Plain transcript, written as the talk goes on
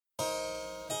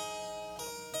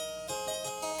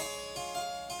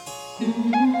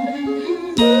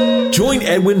Join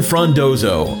Edwin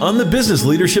Frondozo on the Business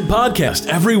Leadership Podcast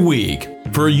every week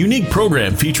for a unique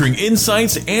program featuring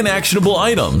insights and actionable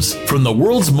items from the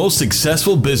world's most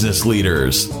successful business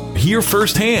leaders. Hear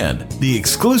firsthand the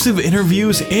exclusive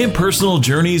interviews and personal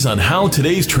journeys on how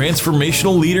today's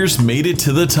transformational leaders made it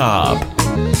to the top.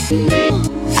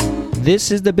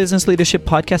 This is the Business Leadership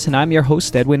Podcast, and I'm your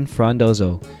host, Edwin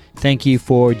Frondozo. Thank you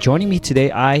for joining me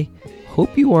today. I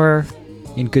hope you are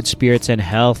in good spirits and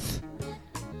health.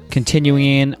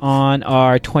 Continuing on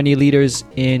our 20 Leaders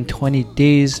in 20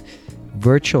 Days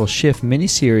virtual shift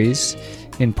mini-series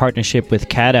in partnership with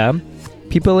CATA,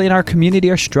 people in our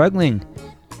community are struggling,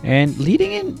 and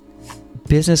leading in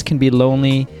business can be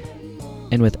lonely.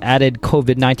 And with added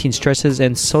COVID-19 stresses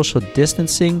and social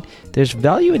distancing, there's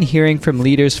value in hearing from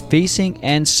leaders facing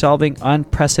and solving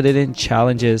unprecedented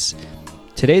challenges.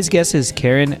 Today's guest is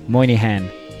Keren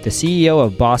Moynihan, the CEO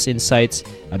of Boss Insights,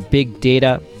 a big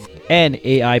data and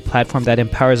AI platform that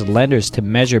empowers lenders to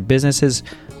measure businesses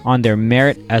on their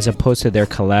merit as opposed to their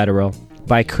collateral.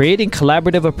 By creating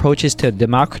collaborative approaches to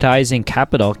democratizing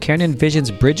capital, Keren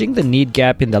envisions bridging the need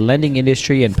gap in the lending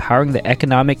industry and powering the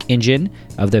economic engine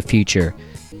of the future,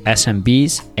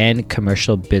 SMBs and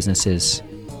commercial businesses.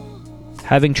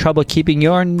 Having trouble keeping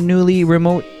your newly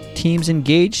remote teams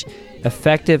engaged,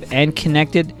 effective, and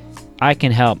connected? I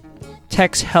can help.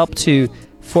 Text HELP to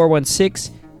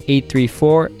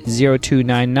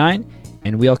 416-834-0299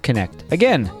 and we'll connect.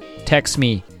 Again, text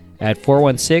me at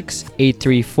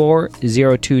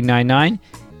 416-834-0299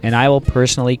 and I will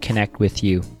personally connect with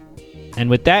you. And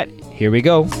with that, here we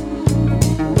go.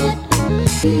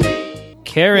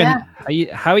 Keren,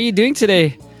 how are you doing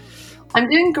today? I'm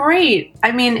doing great.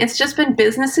 I mean, it's just been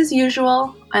business as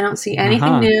usual. I don't see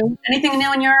anything new. Anything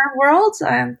new in your world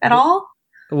at all?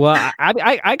 Well,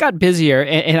 I got busier,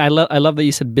 and I love that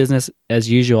you said business as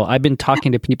usual. I've been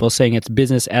talking to people saying it's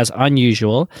business as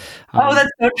unusual. Oh, that's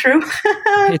so true.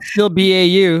 It's still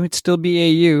BAU. It's still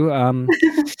BAU.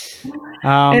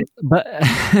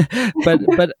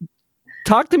 But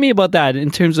talk to me about that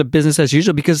in terms of business as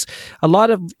usual, because a lot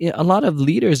of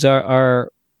leaders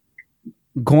are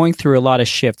going through a lot of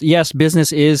shift. Yes,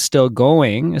 business is still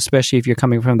going, especially if you're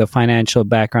coming from the financial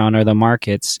background or the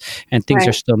markets, and things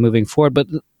are still moving forward. But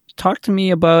talk to me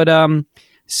about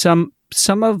some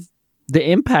of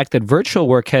the impact that virtual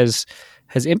work has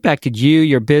impacted you,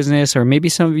 your business, or maybe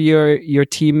some of your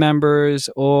team members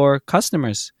or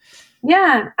customers.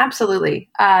 Yeah, absolutely.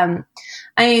 I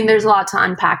mean, there's a lot to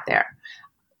unpack there.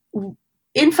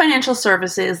 In financial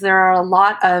services, there are a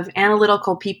lot of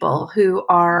analytical people who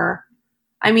are,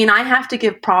 I mean, I have to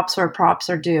give props where props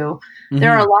are due. Mm-hmm.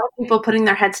 There are a lot of people putting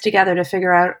their heads together to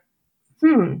figure out,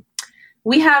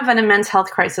 we have an immense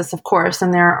health crisis, of course,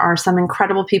 and there are some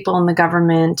incredible people in the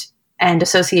government and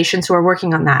associations who are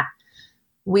working on that.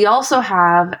 We also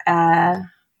have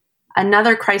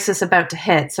another crisis about to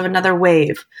hit, so another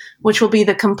wave, which will be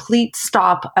the complete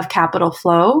stop of capital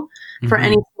flow for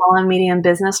any small and medium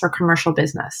business or commercial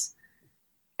business.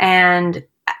 And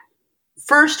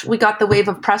first, we got the wave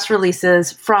of press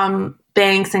releases from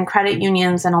banks and credit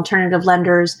unions and alternative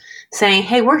lenders saying,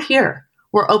 hey, we're here.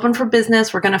 We're open for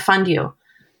business. We're going to fund you.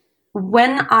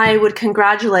 When I would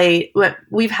congratulate,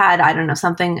 we've had, I don't know,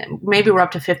 something, maybe we're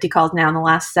up to 50 calls now in the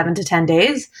last 7 to 10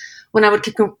 days. When I would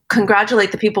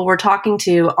congratulate the people we're talking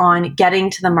to on getting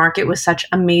to the market with such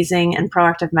amazing and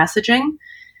proactive messaging,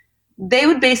 they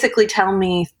would basically tell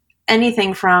me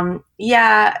anything from,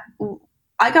 I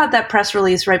got that press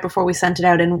release right before we sent it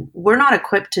out, and we're not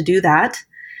equipped to do that.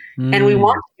 And we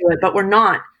want to do it, but we're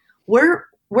not. We're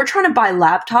trying to buy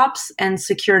laptops and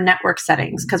secure network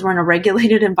settings because we're in a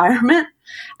regulated environment.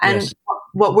 And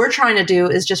what we're trying to do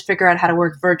is just figure out how to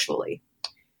work virtually.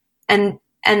 And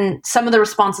some of the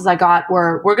responses I got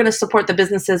were, we're going to support the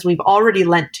businesses we've already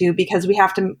lent to because we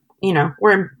have to,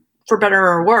 for better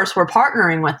or worse, we're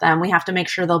partnering with them. We have to make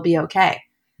sure they'll be okay.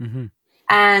 Mm-hmm.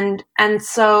 And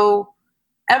so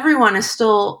everyone is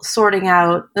still sorting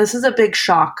out. This is a big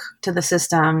shock to the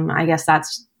system. I guess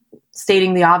that's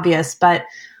stating the obvious, but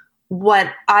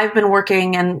what I've been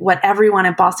working and what everyone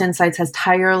at Boss Insights has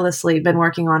tirelessly been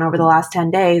working on over the last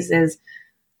 10 days is,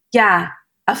 a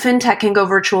fintech can go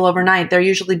virtual overnight. They're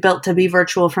usually built to be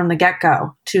virtual from the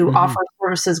get-go to offer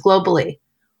services globally.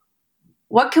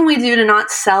 What can we do to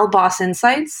not sell Boss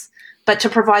Insights, but to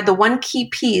provide the one key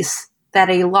piece that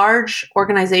a large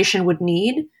organization would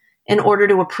need in order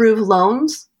to approve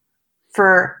loans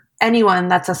for anyone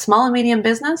that's a small and medium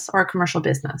business or a commercial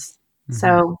business?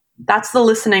 So that's the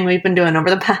listening we've been doing over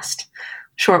the past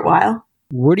short while.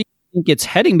 Where do think it's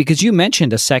heading? Because you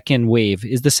mentioned a second wave.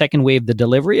 Is the second wave the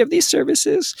delivery of these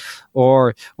services,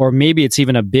 or maybe it's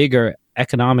even a bigger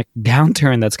economic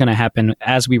downturn that's going to happen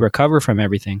as we recover from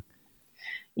everything?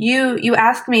 You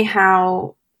asked me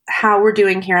how we're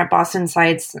doing here at Boston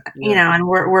Sites, and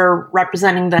we're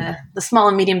representing the small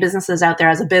and medium businesses out there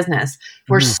as a business.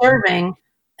 We're serving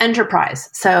enterprise,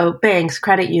 so banks,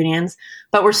 credit unions,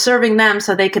 but we're serving them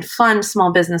so they could fund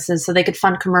small businesses, so they could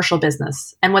fund commercial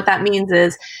business. And what that means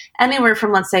is anywhere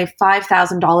from, let's say,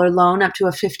 $5,000 loan up to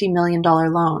a $50 million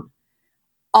loan.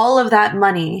 All of that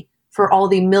money for all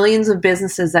the millions of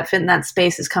businesses that fit in that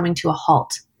space is coming to a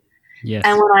halt. Yes.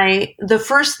 And the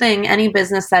first thing any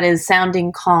business that is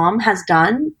sounding calm has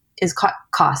done is cut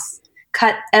costs,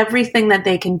 cut everything that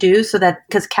they can do, so that,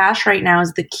 because cash right now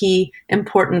is the key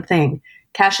important thing.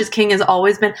 Cash is king has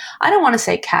always been. I don't want to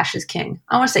say cash is king.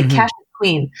 I want to say cash is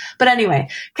queen. But anyway,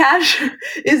 cash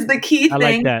is the key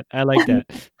thing. I like that.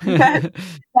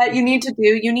 that you need to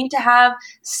do. You need to have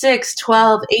 6,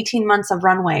 12, 18 months of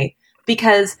runway,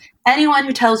 because anyone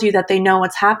who tells you that they know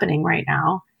what's happening right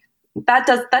now,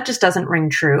 that just doesn't ring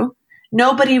true.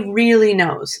 Nobody really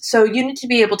knows. So you need to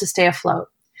be able to stay afloat.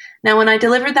 Now, when I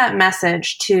delivered that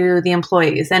message to the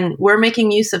employees, and we're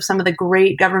making use of some of the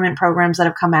great government programs that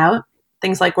have come out,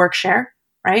 things like WorkShare,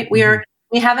 right? We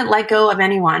haven't let go of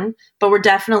anyone, but we're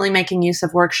definitely making use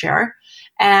of WorkShare.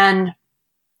 And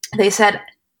they said,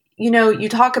 you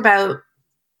talk about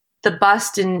the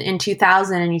bust in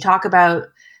 2000, and you talk about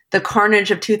the carnage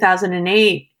of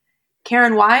 2008.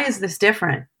 Keren, why is this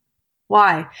different?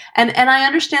 Why? And I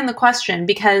understand the question,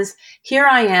 because here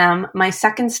I am, my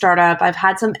second startup. I've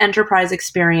had some enterprise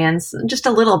experience, just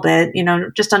a little bit,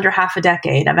 just under half a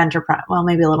decade of enterprise. Well,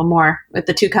 maybe a little more with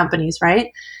the two companies, right?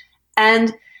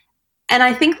 And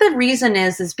I think the reason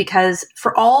is because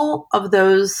for all of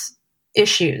those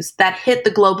issues that hit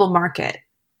the global market,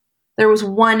 there was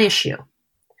one issue.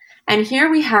 And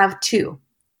here we have two.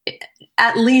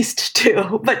 At least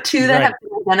two, but two that have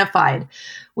been identified.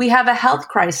 We have a health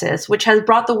crisis, which has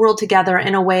brought the world together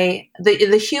in a way,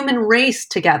 the human race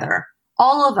together,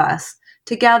 all of us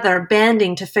together,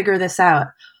 banding to figure this out.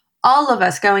 All of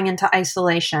us going into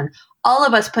isolation, all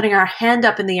of us putting our hand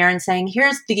up in the air and saying,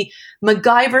 here's the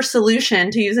MacGyver solution,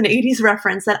 to use an 80s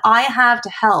reference, that I have to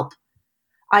help.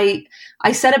 I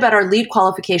said about our lead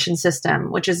qualification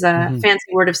system, which is a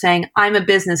fancy word of saying, I'm a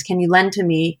business, can you lend to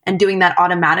me? And doing that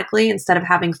automatically instead of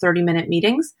having 30-minute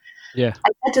meetings. Yeah.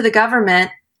 I said to the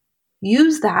government,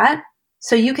 use that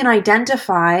so you can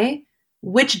identify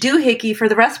which doohickey for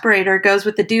the respirator goes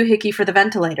with the doohickey for the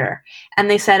ventilator.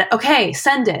 And they said, okay,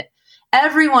 send it.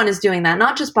 Everyone is doing that,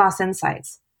 not just Boss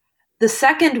Insights. The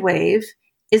second wave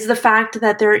is the fact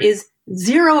that there is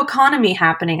zero economy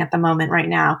happening at the moment right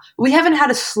now. We haven't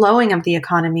had a slowing of the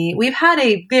economy. We've had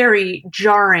a very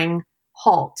jarring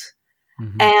halt.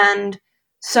 And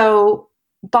so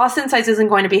Boss Insights isn't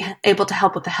going to be able to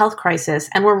help with the health crisis.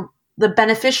 And we're the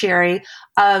beneficiary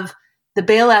of the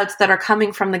bailouts that are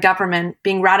coming from the government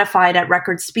being ratified at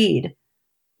record speed.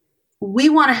 We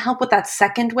want to help with that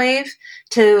second wave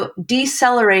to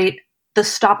decelerate the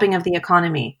stopping of the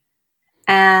economy.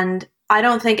 And I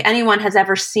don't think anyone has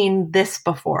ever seen this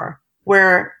before,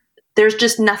 where there's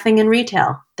just nothing in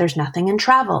retail. There's nothing in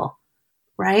travel,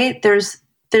 right? There's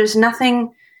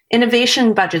nothing.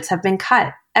 Innovation budgets have been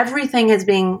cut. Everything is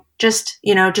being just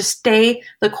stay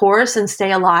the course and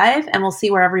stay alive, and we'll see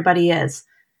where everybody is.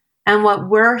 And what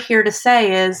we're here to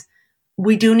say is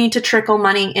we do need to trickle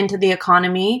money into the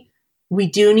economy. We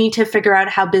do need to figure out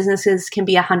how businesses can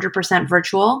be 100%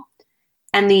 virtual.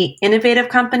 And the innovative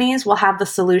companies will have the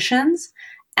solutions,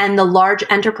 and the large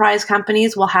enterprise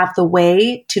companies will have the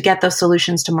way to get those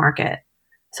solutions to market.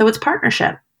 So it's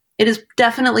partnership. It is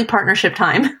definitely partnership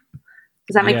time.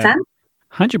 Does that make sense?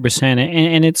 100%.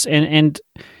 And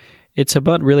it's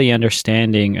about really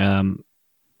understanding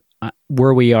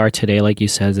where we are today. Like you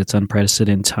said, it's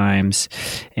unprecedented times,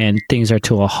 and things are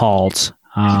to a halt.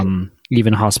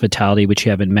 Even hospitality, which you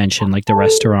haven't mentioned, like the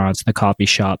restaurants, the coffee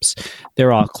shops,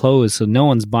 they're all closed. So no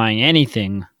one's buying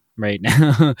anything right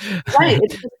now. Right.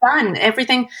 It's just done.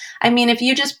 Everything. I mean, if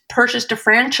you just purchased a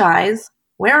franchise,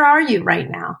 where are you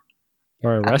right now?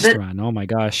 Or a restaurant. Oh my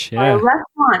gosh. Yeah. Or a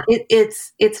restaurant.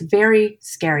 It's very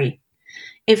scary.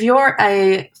 If you're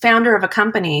a founder of a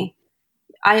company,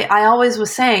 I always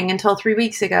was saying until 3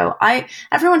 weeks ago,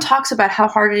 everyone talks about how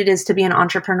hard it is to be an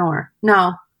entrepreneur.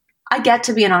 No. I get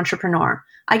to be an entrepreneur.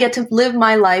 I get to live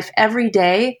my life every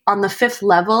day on the 5th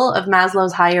level of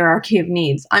Maslow's hierarchy of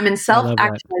needs. I'm in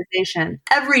self-actualization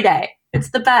every day.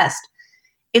 It's the best.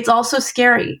 It's also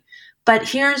scary. But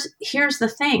here's the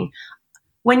thing.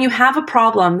 When you have a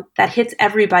problem that hits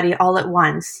everybody all at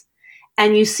once,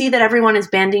 and you see that everyone is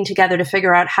banding together to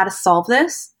figure out how to solve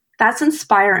this, that's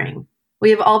inspiring.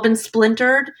 We have all been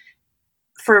splintered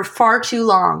for far too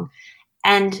long.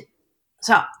 And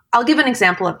so I'll give an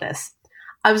example of this.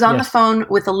 I was on the phone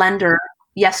with a lender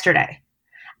yesterday,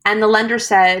 and the lender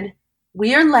said,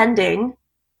 we are lending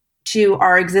to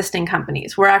our existing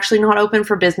companies. We're actually not open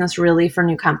for business really for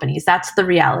new companies. That's the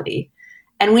reality.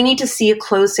 And we need to see a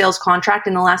closed sales contract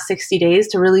in the last 60 days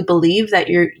to really believe that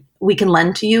we can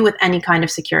lend to you with any kind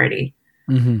of security.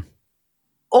 Mm-hmm.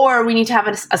 Or we need to have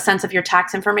a sense of your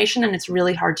tax information, and it's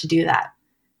really hard to do that.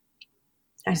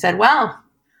 I said, well,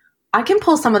 I can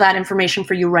pull some of that information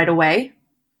for you right away.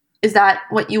 Is that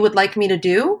what you would like me to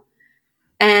do?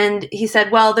 And he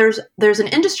said, well, there's an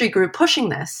industry group pushing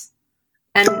this.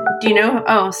 And do you know,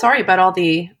 oh, sorry about all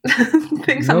the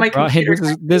things on my computer.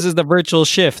 This is the virtual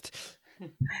shift.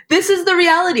 This is the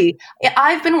reality.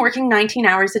 I've been working 19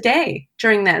 hours a day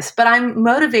during this, but I'm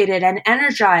motivated and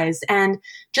energized and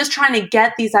just trying to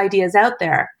get these ideas out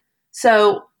there.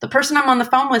 So the person I'm on the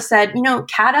phone with said, you know,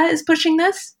 CATA is pushing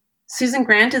this. Susan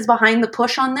Grant is behind the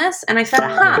push on this. And I said,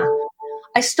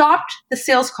 I stopped the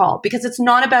sales call because it's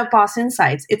not about Boss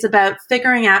Insights. It's about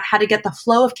figuring out how to get the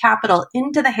flow of capital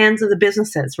into the hands of the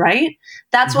businesses, right?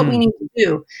 That's what we need to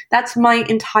do. That's my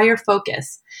entire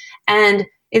focus. And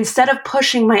instead of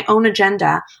pushing my own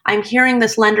agenda, I'm hearing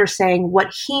this lender saying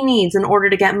what he needs in order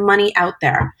to get money out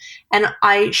there. And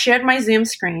I shared my Zoom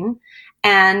screen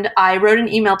and I wrote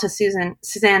an email to Suzanne,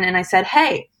 and I said,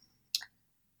 hey,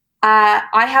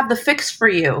 I have the fix for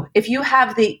you. If you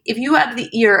have the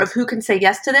ear of who can say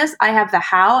yes to this, I have the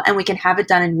how, and we can have it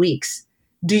done in weeks.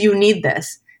 Do you need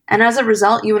this? And as a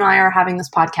result, you and I are having this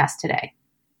podcast today.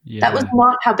 Yeah. That was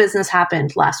not how business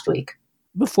happened last week.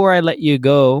 Before I let you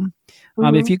go,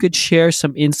 if you could share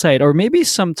some insight or maybe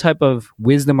some type of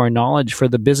wisdom or knowledge for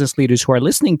the business leaders who are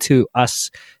listening to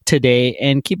us today,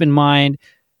 and keep in mind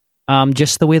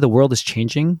just the way the world is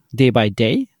changing day by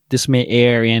day. This may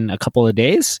air in a couple of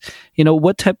days. You know,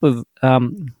 what type of,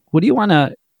 what do you want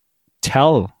to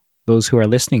tell those who are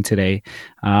listening today,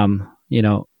 you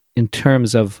know, in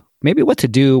terms of maybe what to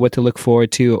do, what to look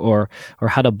forward to, or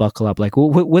how to buckle up? Like,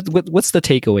 what's the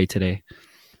takeaway today?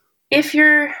 If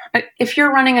you're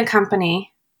running a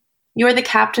company, you're the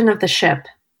captain of the ship.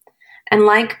 And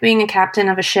like being a captain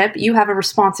of a ship, you have a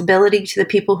responsibility to the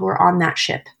people who are on that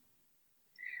ship.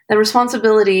 The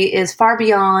responsibility is far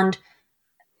beyond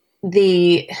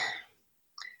you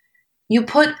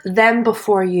put them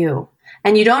before you.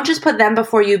 And you don't just put them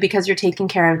before you because you're taking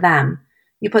care of them.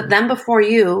 You put them before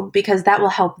you because that will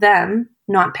help them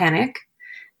not panic.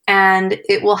 And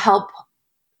it will help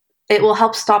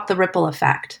stop the ripple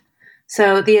effect.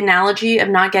 So the analogy of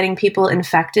not getting people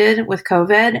infected with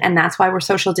COVID, and that's why we're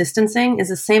social distancing, is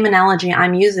the same analogy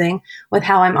I'm using with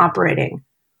how I'm operating.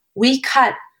 We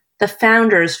cut the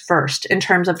founders first in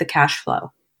terms of the cash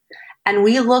flow. And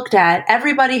we looked at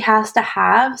everybody has to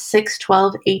have 6,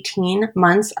 12, 18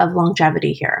 months of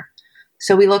longevity here.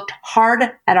 So we looked hard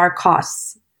at our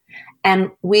costs, and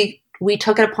we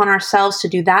took it upon ourselves to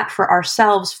do that for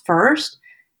ourselves first.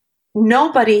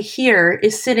 Nobody here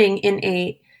is sitting in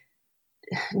a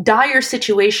dire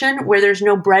situation where there's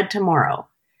no bread tomorrow.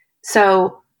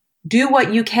 So do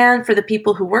what you can for the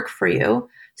people who work for you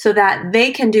so that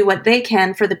they can do what they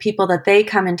can for the people that they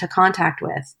come into contact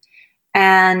with.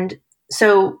 And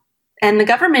the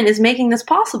government is making this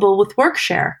possible with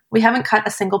WorkShare. We haven't cut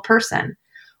a single person.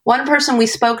 One person we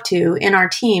spoke to in our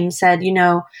team said, you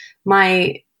know,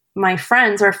 my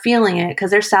friends are feeling it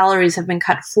because their salaries have been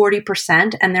cut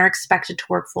 40% and they're expected to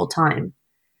work full time.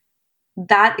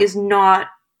 That is not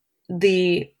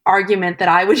the argument that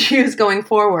I would use going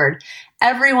forward.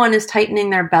 Everyone is tightening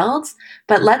their belts,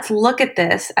 but let's look at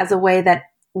this as a way that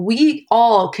we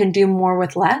all can do more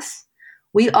with less.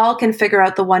 We all can figure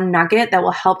out the one nugget that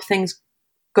will help things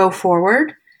go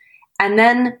forward, and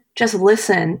then just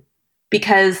listen,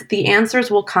 because the answers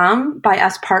will come by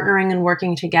us partnering and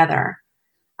working together.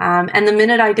 And the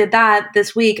minute I did that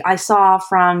this week, I saw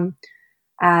from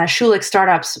Schulich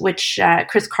Startups, which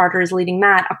Chris Carter is leading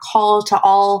that, a call to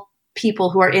all people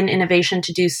who are in innovation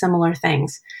to do similar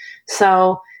things.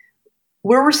 So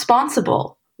we're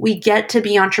responsible. We get to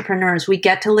be entrepreneurs. We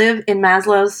get to live in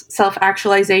Maslow's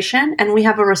self-actualization, and we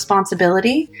have a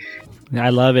responsibility. I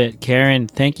love it. Keren,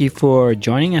 thank you for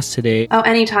joining us today. Oh,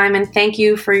 anytime. And thank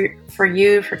you for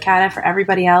CATA, for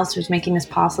everybody else who's making this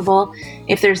possible.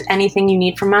 If there's anything you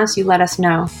need from us, you let us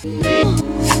know.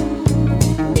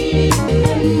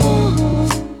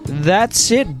 That's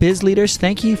it, biz leaders.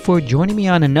 Thank you for joining me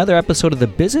on another episode of the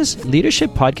Business Leadership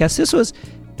Podcast. This was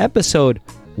episode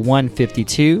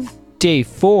 152. day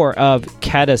 4 of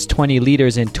CADA's 20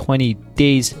 Leaders in 20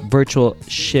 Days virtual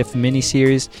shift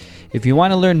mini-series. If you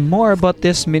want to learn more about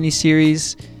this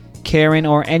mini-series, Keren,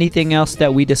 or anything else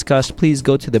that we discussed, please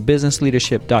go to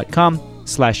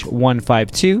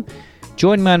thebusinessleadership.com/152.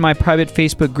 Join me on my private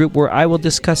Facebook group where I will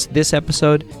discuss this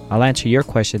episode. I'll answer your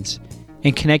questions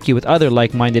and connect you with other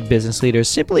like-minded business leaders.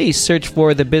 Simply search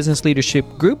for the Business Leadership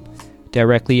Group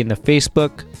directly in the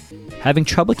Facebook. Having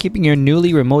trouble keeping your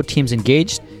newly remote teams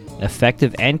engaged,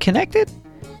 effective, and connected?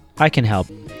 I can help.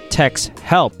 Text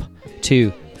HELP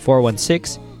to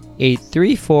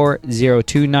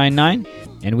 416-834-0299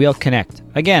 and we'll connect.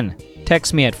 Again,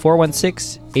 text me at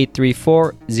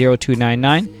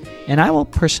 416-834-0299 and I will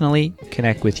personally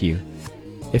connect with you.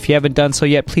 If you haven't done so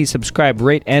yet, please subscribe,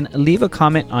 rate, and leave a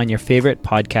comment on your favorite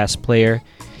podcast player.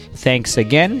 Thanks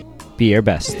again. Be your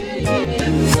best.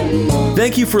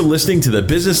 Thank you for listening to the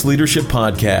Business Leadership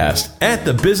Podcast at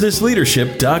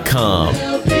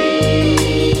thebusinessleadership.com.